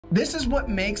This is what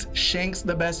makes Shanks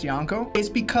the best Yonko. It's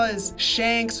because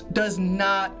Shanks does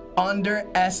not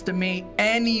underestimate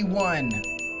anyone.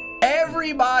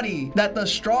 Everybody that the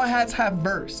Straw Hats have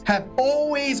versed have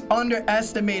always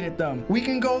underestimated them. We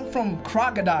can go from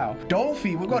Crocodile,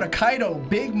 Dolphy, we'll go to Kaido,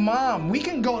 Big Mom. We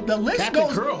can go, the list Captain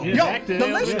goes, Curl. the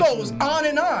list goes on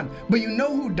and on. But you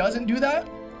know who doesn't do that?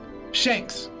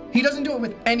 Shanks. He doesn't do it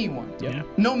with anyone. Yeah.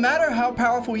 No matter how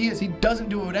powerful he is, he doesn't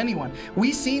do it with anyone.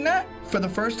 We seen that for the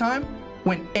first time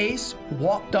when Ace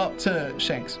walked up to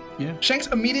Shanks. Yeah. Shanks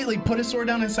immediately put his sword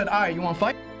down and said, all right, you want to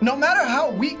fight? No matter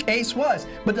how weak Ace was,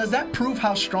 but does that prove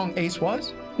how strong Ace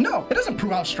was? No, it doesn't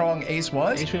prove how strong Ace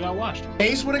was. Ace would have got washed.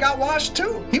 Ace would have got washed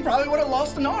too. He probably would have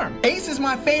lost an arm. Ace is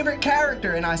my favorite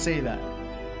character, and I say that.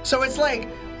 So it's like,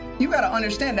 you got to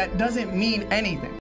understand that doesn't mean anything.